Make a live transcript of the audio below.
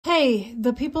Hey,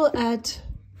 the people at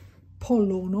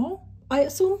Polono, I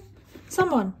assume,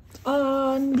 someone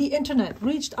on the internet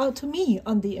reached out to me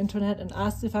on the internet and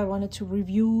asked if I wanted to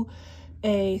review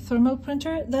a thermal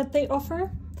printer that they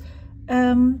offer.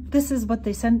 This is what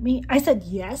they sent me. I said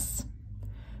yes,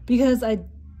 because I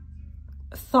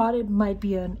thought it might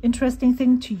be an interesting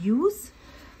thing to use.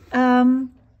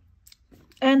 And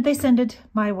they sent it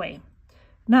my way.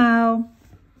 Now,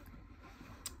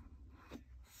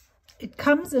 it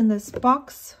comes in this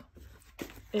box.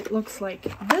 It looks like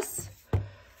this.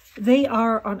 They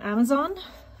are on Amazon,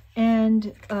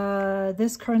 and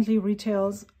this currently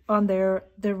retails on there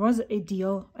was a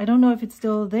deal. I don't know if it's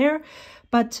still there,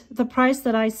 but the price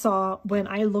that I saw when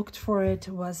I looked for it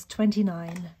was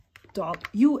 $29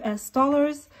 US.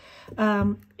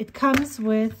 It comes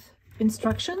with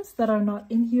instructions that are not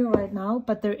in here right now,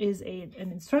 but there is an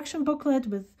instruction booklet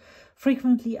with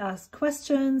frequently asked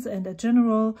questions and a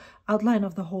general outline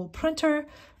of the whole printer,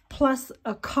 plus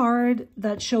a card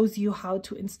that shows you how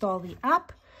to install the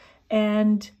app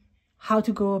and how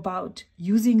to go about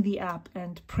using the app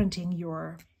and printing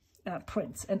your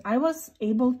prints. And I was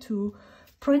able to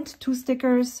print 2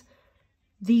 stickers.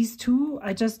 These 2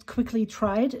 I just quickly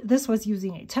tried. This was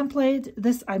using a template.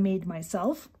 This I made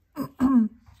myself.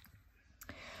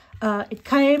 It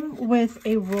came with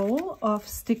a roll of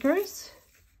stickers.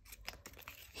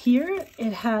 Here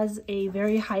it has a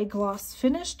very high gloss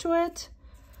finish to it.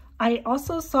 I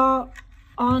also saw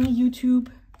on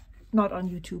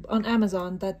on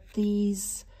Amazon, that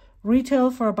these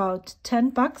retail for about 10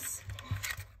 bucks.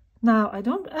 Now, I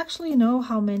don't actually know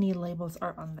how many labels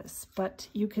are on this, but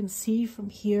you can see from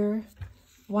here,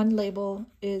 one label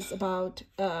is about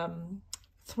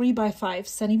 3 by 5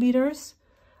 centimeters.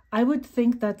 I would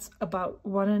think that's about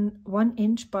 1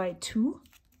 inch by 2.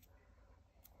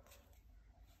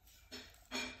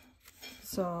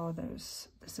 So this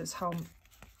is how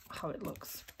it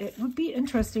looks. It would be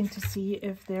interesting to see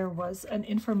if there was an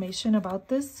information about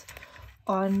this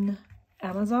on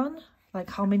Amazon, like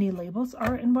how many labels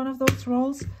are in one of those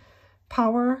rolls.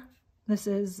 Power, this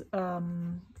is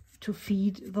to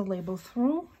feed the label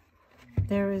through.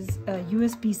 There is a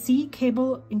USB-C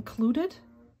cable included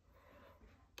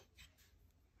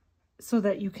so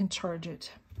that you can charge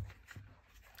it.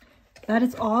 That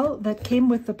is all that came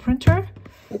with the printer.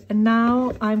 And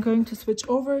now I'm going to switch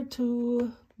over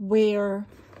to where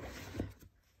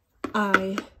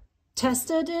I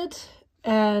tested it,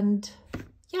 and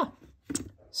yeah,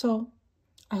 so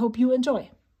I hope you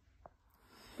enjoy.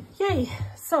 Yay!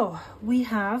 So we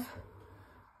have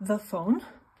the phone,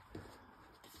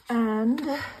 and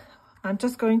I'm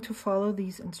just going to follow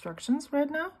these instructions right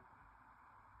now,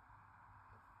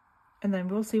 and then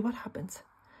we'll see what happens.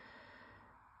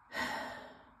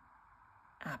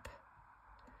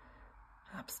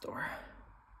 App Store.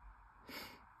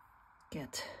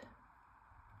 Get.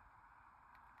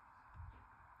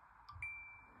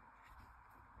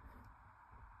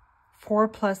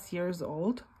 +4 years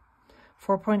old,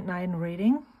 4.9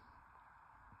 rating.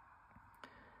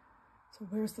 So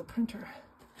where's the printer?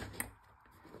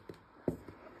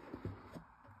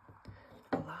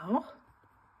 Allow.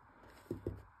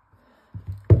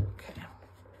 Okay.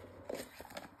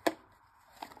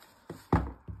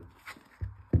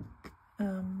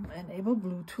 Enable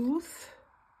Bluetooth.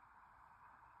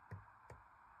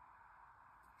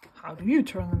 How do you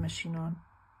turn the machine on?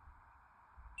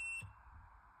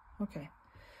 Okay.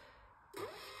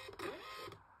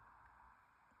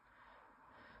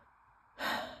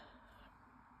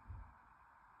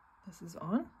 This is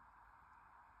on.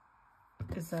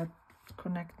 Is that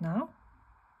connect now?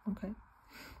 Okay.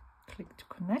 Click to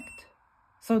connect.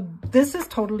 So this is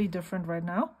totally different right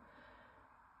now.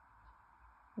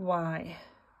 Why?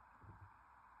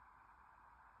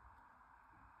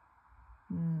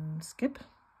 Skip.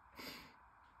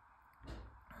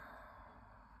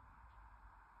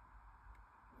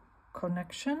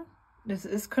 Connection. This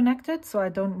is connected, so I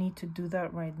don't need to do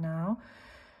that right now.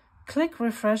 Click,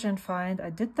 refresh, and find. I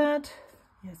did that.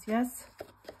 Yes, yes.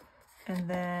 And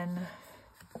then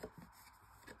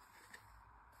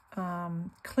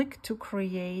click to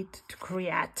create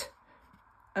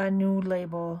a new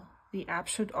label. The app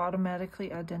should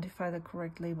automatically identify the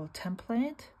correct label.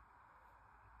 Template.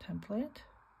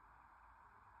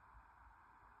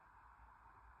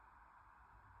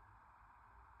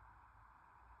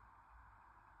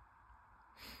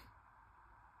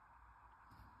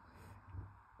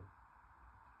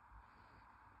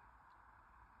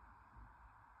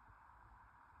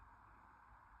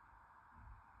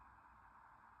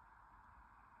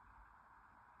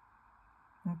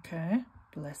 Okay,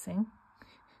 blessing.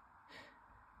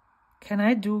 Can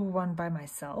I do one by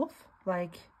myself?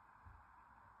 Like,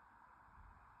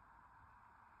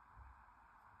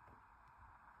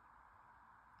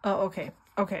 oh, okay.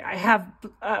 Okay, I have,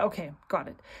 okay, got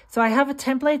it. So I have a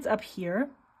templates up here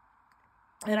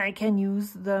and I can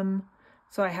use them.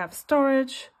 So I have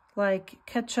storage, like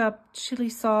ketchup, chili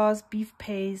sauce, beef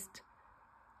paste,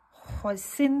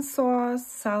 hoisin sauce,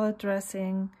 salad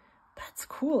dressing. That's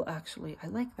cool, actually. I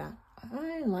like that.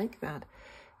 I like that.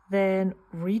 Then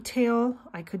retail,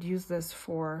 I could use this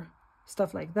for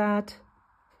stuff like that.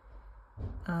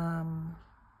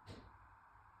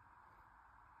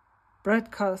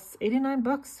 Bread costs 89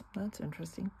 bucks. That's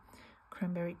interesting.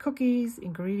 Cranberry cookies,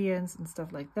 ingredients and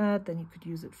stuff like that. Then you could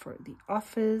use it for the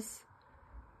office.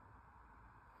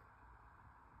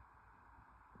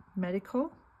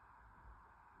 Medical.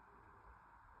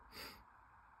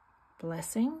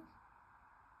 Blessing.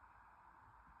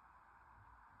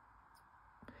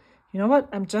 You know what?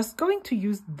 I'm just going to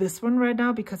use this one right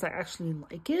now because I actually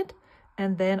like it.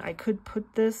 And then I could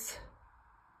put this.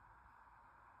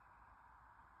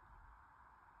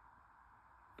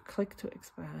 Click to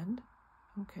expand.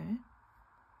 Okay.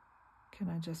 Can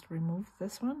I just remove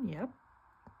this one? Yep.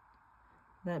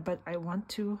 But I want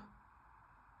to.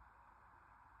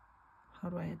 How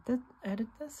do I edit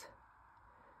this?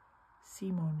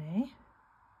 Simone.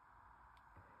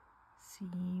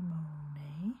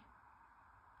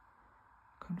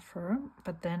 Confirm.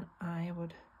 But then I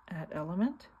would add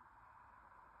element.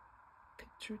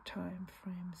 Picture, time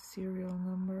frame, serial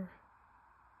number.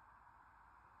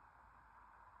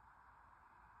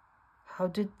 How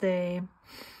did they,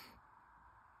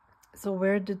 so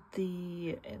where did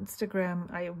the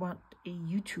Instagram, I want a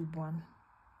YouTube one.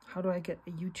 How do I get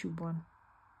a YouTube one?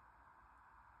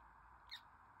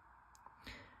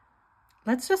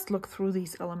 Let's just look through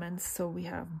these elements. So we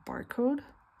have barcode.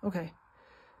 Okay.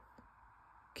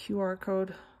 QR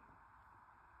code.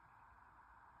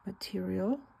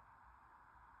 Material.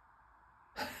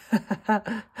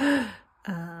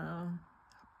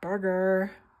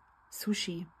 Burger.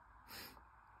 Sushi.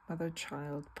 Mother,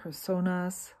 child,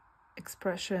 personas,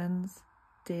 expressions,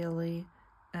 daily,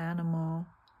 animal,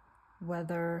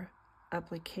 weather,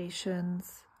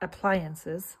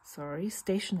 appliances, sorry,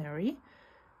 stationery,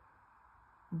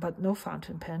 but no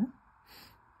fountain pen,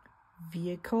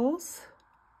 vehicles,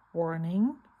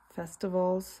 warning,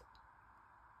 festivals,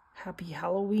 happy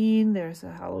Halloween, there's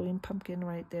a Halloween pumpkin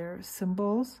right there,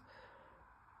 symbols.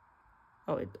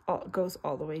 Oh, it goes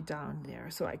all the way down there.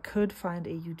 So I could find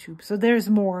a YouTube. So there's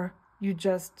more. I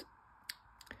just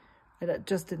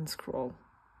didn't scroll.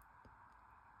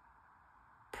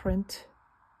 Print.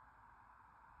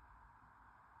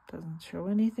 Doesn't show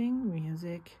anything.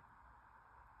 Music.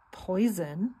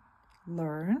 Poison.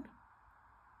 Learn.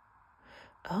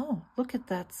 Oh, look at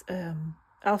that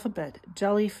alphabet.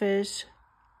 Jellyfish.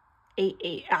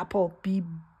 A apple. B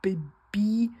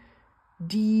D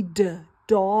D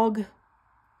dog.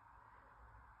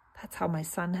 That's how my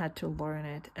son had to learn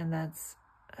it. And that's,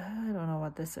 I don't know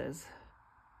what this is.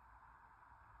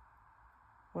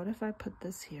 What if I put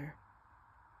this here?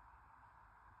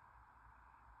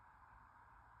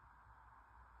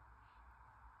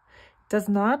 Does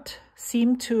not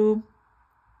seem to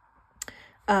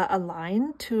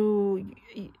align to,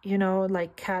 you know,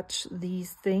 like catch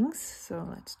these things. So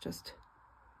let's just.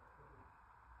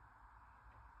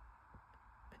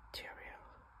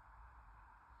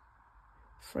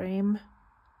 Frame,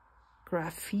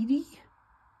 graffiti.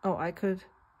 Oh, I could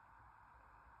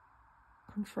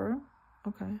confirm.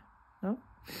 Okay, no.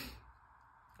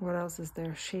 What else is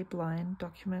there? Shape line,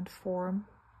 document form.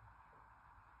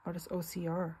 What is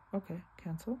OCR? Okay,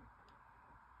 cancel.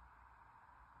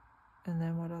 And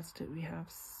then what else did we have?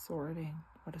 Sorting.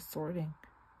 What is sorting?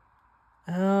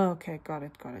 Oh, okay, got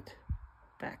it.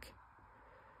 Back.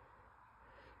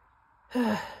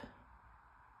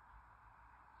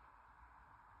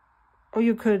 Oh,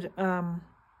 you could,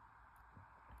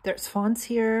 there's fonts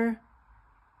here.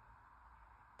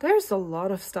 There's a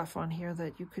lot of stuff on here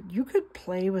that you could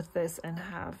play with this and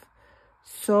have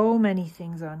so many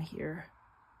things on here.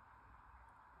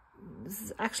 This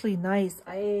is actually nice.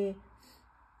 You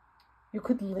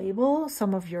could label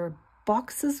some of your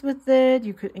boxes with it.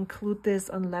 You could include this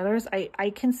on letters.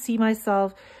 I can see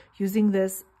myself using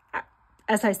this,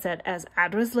 as I said, as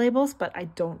address labels, but I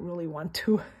don't really want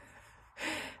to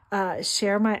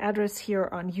share my address here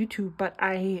on YouTube, but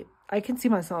I can see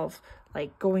myself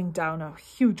like going down a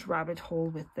huge rabbit hole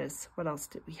with this. What else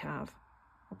did we have?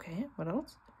 Okay, what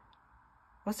else?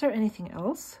 Was there anything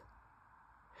else?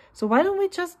 So why don't we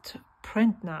just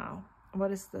print now?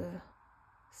 What is the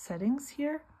settings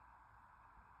here?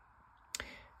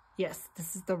 Yes,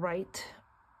 this is the right.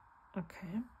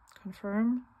 Okay,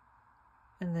 confirm.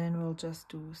 And then we'll just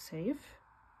do save,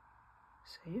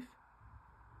 save,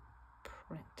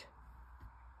 print.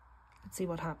 Let's see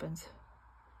what happens.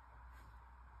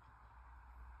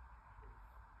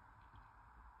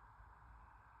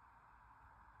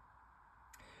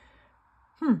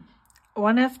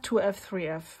 1F, 2F,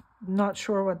 3F. Not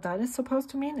sure what that is supposed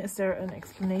to mean. Is there an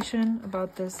explanation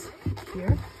about this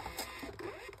here?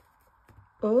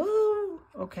 Oh,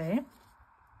 okay.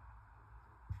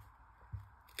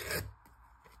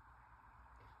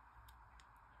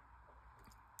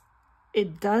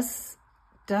 It does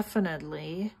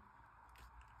definitely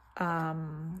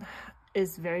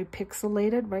is very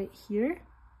pixelated right here.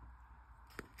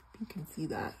 You can see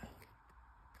that.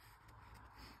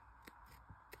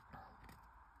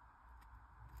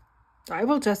 I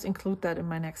will just include that in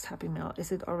my next Happy Meal.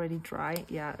 Is it already dry?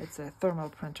 Yeah, it's a thermal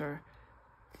printer.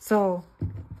 So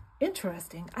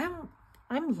interesting.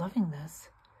 I'm loving this.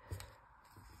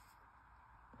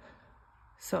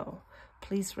 So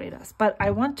please rate us. But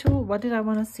I want to, what did I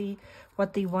want to see?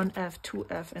 What the 1F,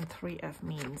 2F, and 3F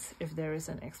means, if there is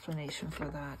an explanation for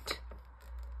that.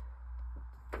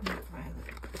 By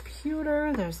the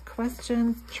computer, there's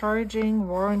questions, charging,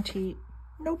 warranty.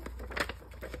 Nope.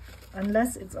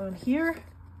 Unless it's on here.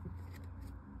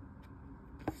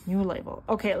 New label.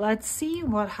 Okay, let's see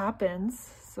what happens.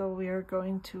 So we are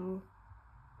going to,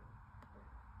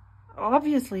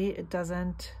 obviously it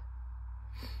doesn't,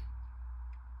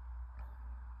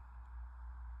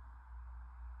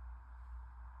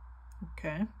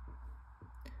 okay,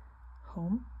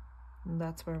 home, and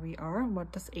that's where we are.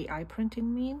 What does AI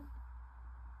printing mean?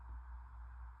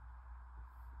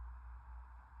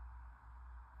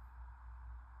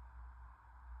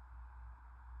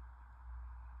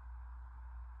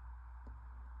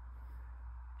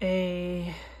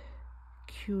 A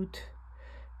cute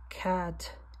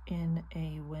cat in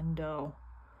a window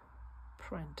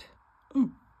print.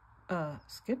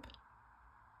 Skip.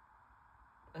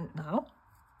 And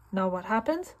now what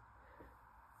happens?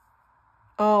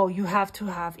 Oh, you have to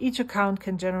have, each account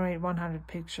can generate 100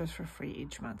 pictures for free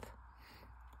each month.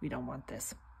 We don't want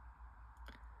this.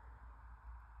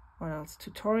 What else?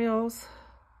 Tutorials.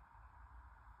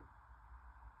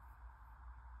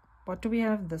 What do we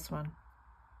have? This one.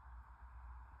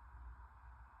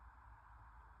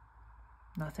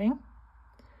 Nothing.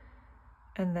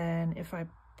 And then if I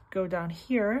go down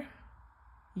here,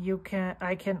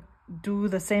 I can do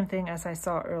the same thing as I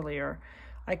saw earlier.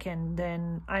 I can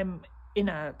then, I'm in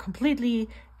a completely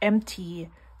empty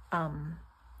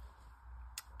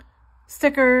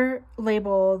sticker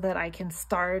label that I can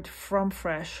start from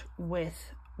fresh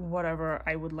with whatever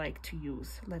I would like to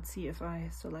use. Let's see if I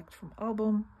select from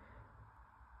album.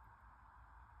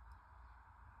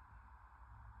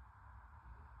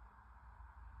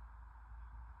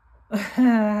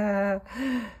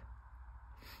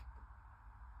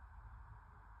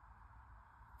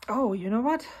 Oh, you know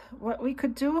what? What we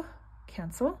could do?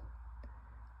 Cancel.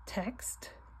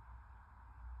 Text.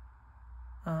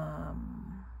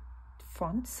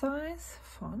 Font size.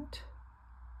 Font.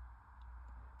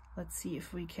 Let's see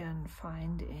if we can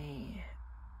find a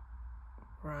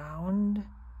round,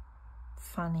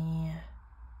 funny,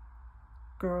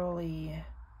 girly.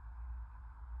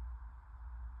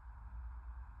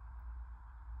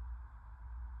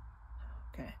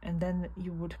 Okay, and then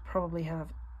you would probably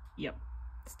have, yep,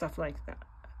 stuff like that.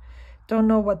 Don't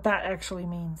know what that actually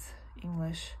means,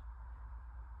 English.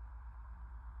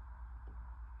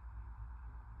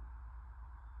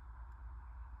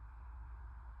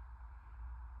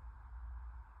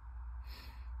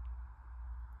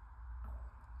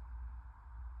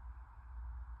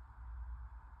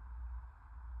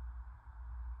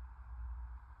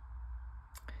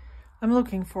 I'm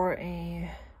looking for a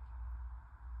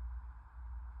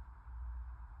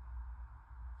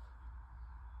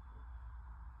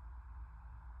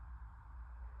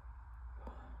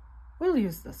we'll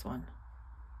use this one.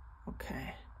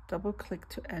 Okay, double click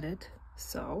to edit.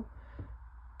 So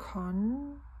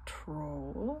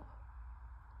control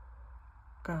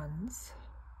guns,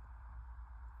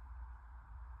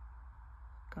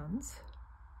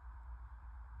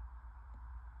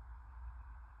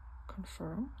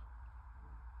 confirm.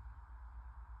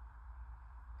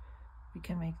 We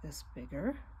can make this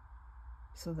bigger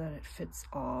so that it fits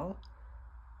all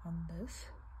on this.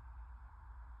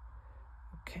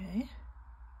 Okay.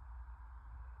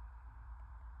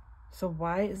 So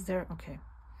why is there, okay.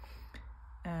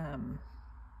 Add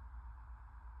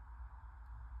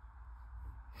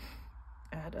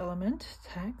element,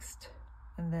 text,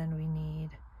 and then we need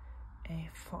a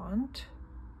font.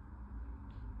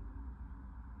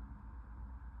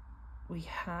 we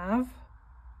have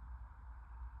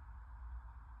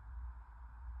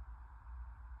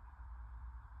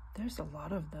there's a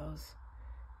lot of those.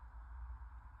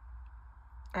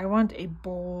 I want a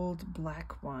bold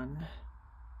black one.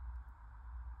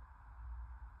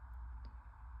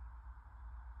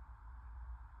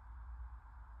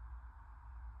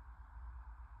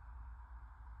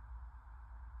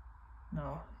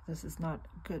 No, this is not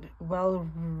good. Well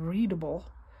readable.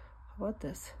 How about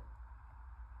this?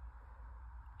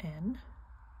 N-O-T.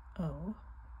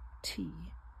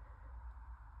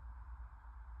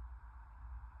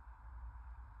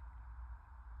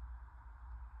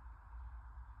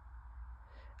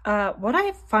 What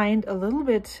I find a little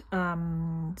bit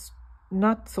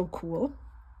not so cool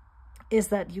is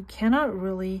that you cannot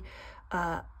really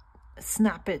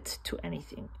snap it to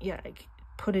anything. Yeah, like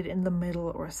put it in the middle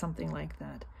or something like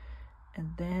that.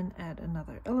 And then add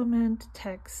another element,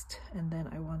 text, and then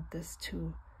I want this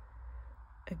to,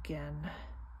 again,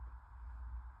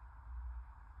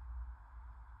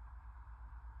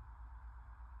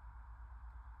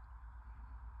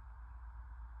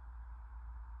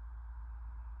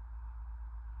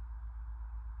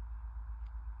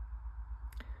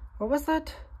 what was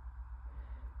that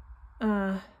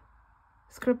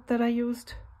script that I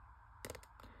used?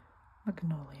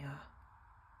 Magnolia.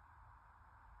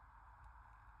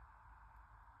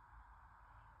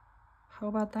 How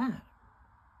about that?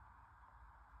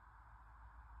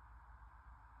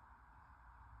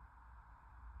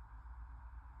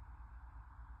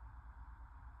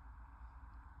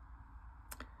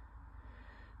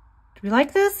 Do we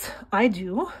like this? I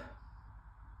do.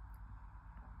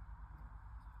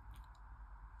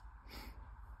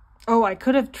 Oh, I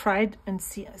could have tried and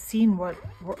seen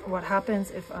what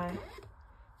happens if I,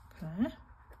 okay,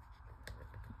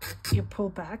 you pull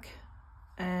back,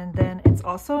 and then it's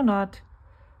also not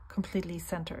completely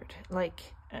centered,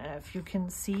 like if you can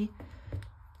see,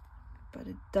 but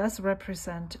it does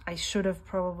represent. I should have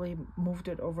probably moved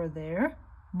it over there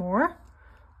more.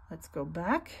 Let's go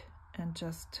back and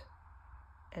just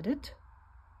edit.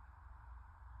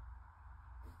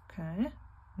 Okay,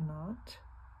 not.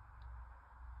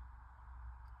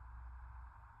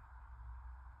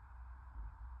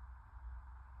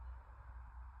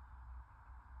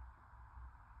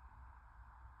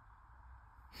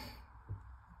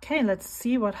 Okay, let's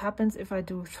see what happens if I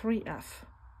do 3F.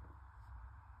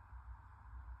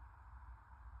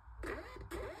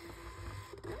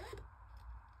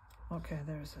 Okay,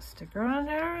 there's a sticker on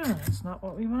there, and that's not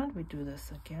what we want. We do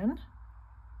this again.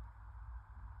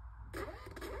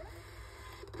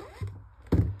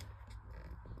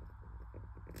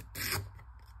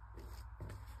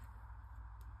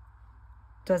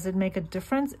 Does it make a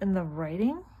difference in the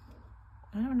writing?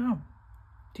 I don't know.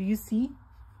 Do you see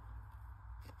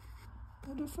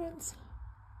the difference?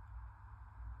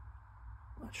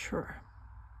 Not sure.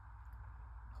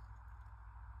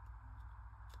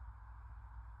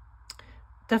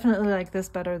 Definitely like this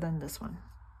better than this one.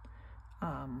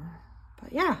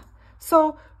 But yeah,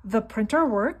 so the printer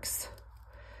works.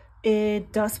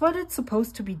 It does what it's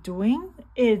supposed to be doing.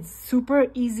 It's super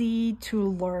easy to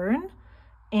learn,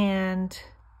 and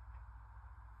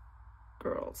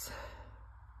girls,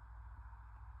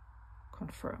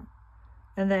 confirm.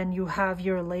 And then you have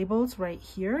your labels right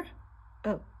here.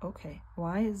 Oh, okay.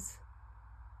 Why is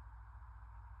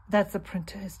that's the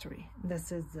print history?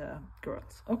 This is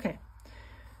girls. Okay.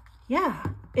 Yeah,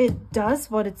 it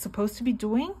does what it's supposed to be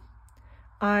doing.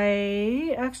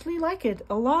 I actually like it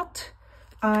a lot.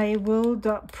 I will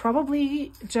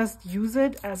probably just use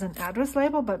it as an address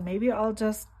label, but maybe I'll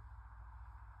just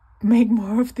make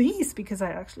more of these because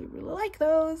I actually really like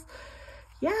those.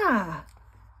 Yeah,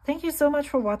 thank you so much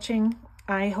for watching.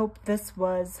 I hope this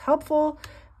was helpful.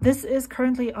 This is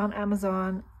currently on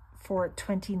Amazon for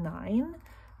 $29.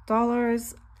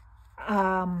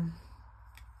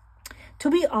 To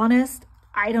be honest,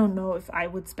 I don't know if I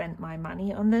would spend my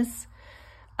money on this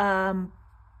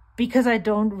because I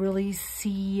don't really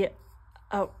see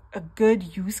a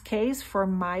good use case for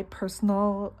my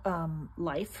personal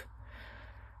life,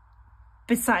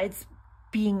 besides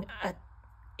being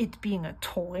it being a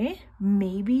toy.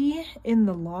 Maybe in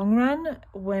the long run,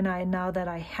 when now that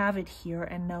I have it here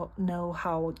and know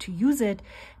how to use it,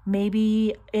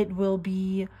 maybe it will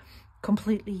be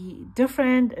completely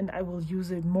different and I will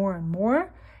use it more and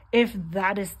more. If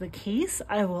that is the case,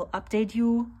 I will update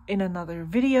you in another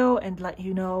video and let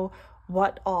you know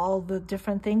what all the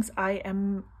different things I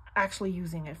am actually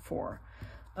using it for.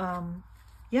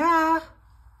 Yeah.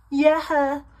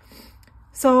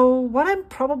 So what I'm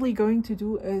probably going to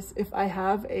do is, if I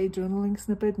have a journaling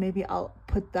snippet, maybe I'll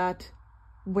put that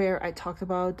where I talked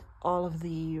about all of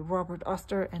the Robert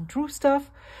Oster and Drew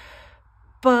stuff.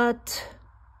 But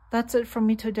that's it from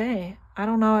me today. I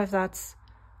don't know if that's...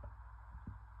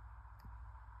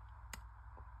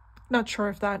 Not sure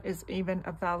if that is even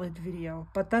a valid video,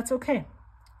 but that's okay.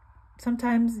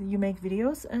 Sometimes you make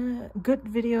videos, good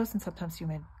videos, and sometimes you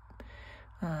make...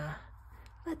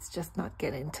 let's just not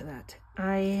get into that.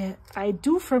 I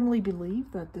do firmly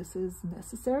believe that this is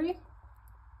necessary,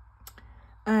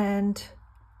 and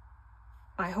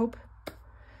I hope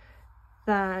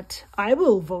that I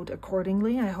will vote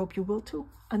accordingly. I hope you will too.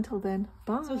 Until then,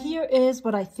 bye. So here is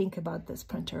what I think about this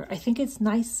printer. I think it's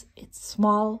nice, it's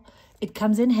small, it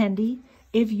comes in handy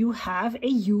if you have a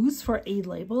use for a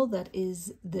label that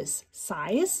is this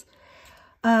size.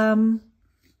 I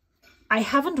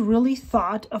haven't really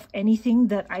thought of anything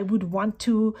that I would want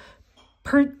to,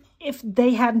 if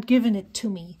they hadn't given it to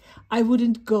me, I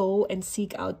wouldn't go and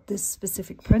seek out this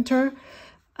specific printer.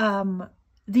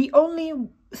 The only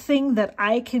thing that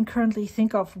I can currently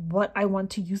think of what I want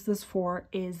to use this for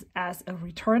is as a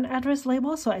return address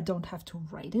label, so I don't have to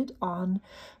write it on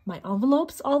my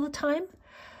envelopes all the time.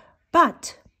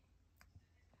 But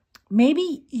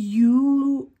maybe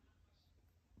you,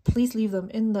 please leave them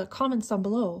in the comments down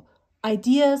below,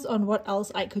 ideas on what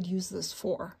else I could use this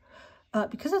for,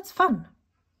 because it's fun.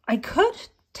 I could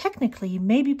technically,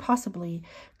 maybe possibly,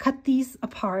 cut these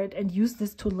apart and use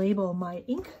this to label my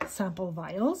ink sample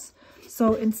vials.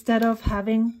 So instead of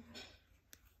having,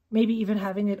 maybe even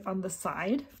having it on the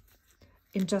side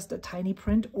in just a tiny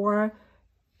print, or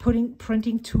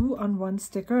printing two on one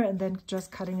sticker and then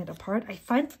just cutting it apart. I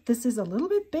find that this is a little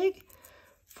bit big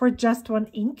for just one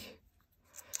ink,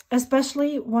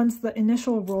 especially once the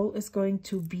initial roll is going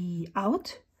to be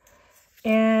out,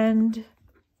 and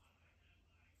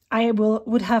I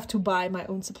would have to buy my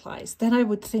own supplies. Then I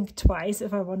would think twice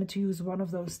if I wanted to use one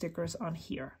of those stickers on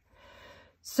here.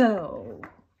 So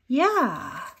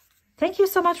yeah, thank you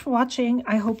so much for watching.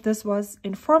 I hope this was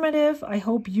informative. I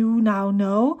hope you now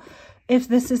know if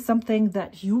this is something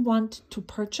that you want to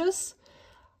purchase.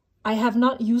 I have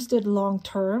not used it long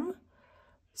term,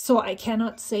 so I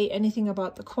cannot say anything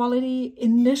about the quality.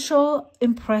 Initial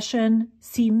impression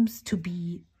seems to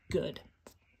be good.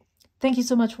 Thank you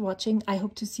so much for watching. I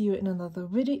hope to see you in another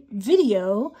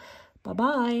video.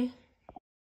 Bye-bye.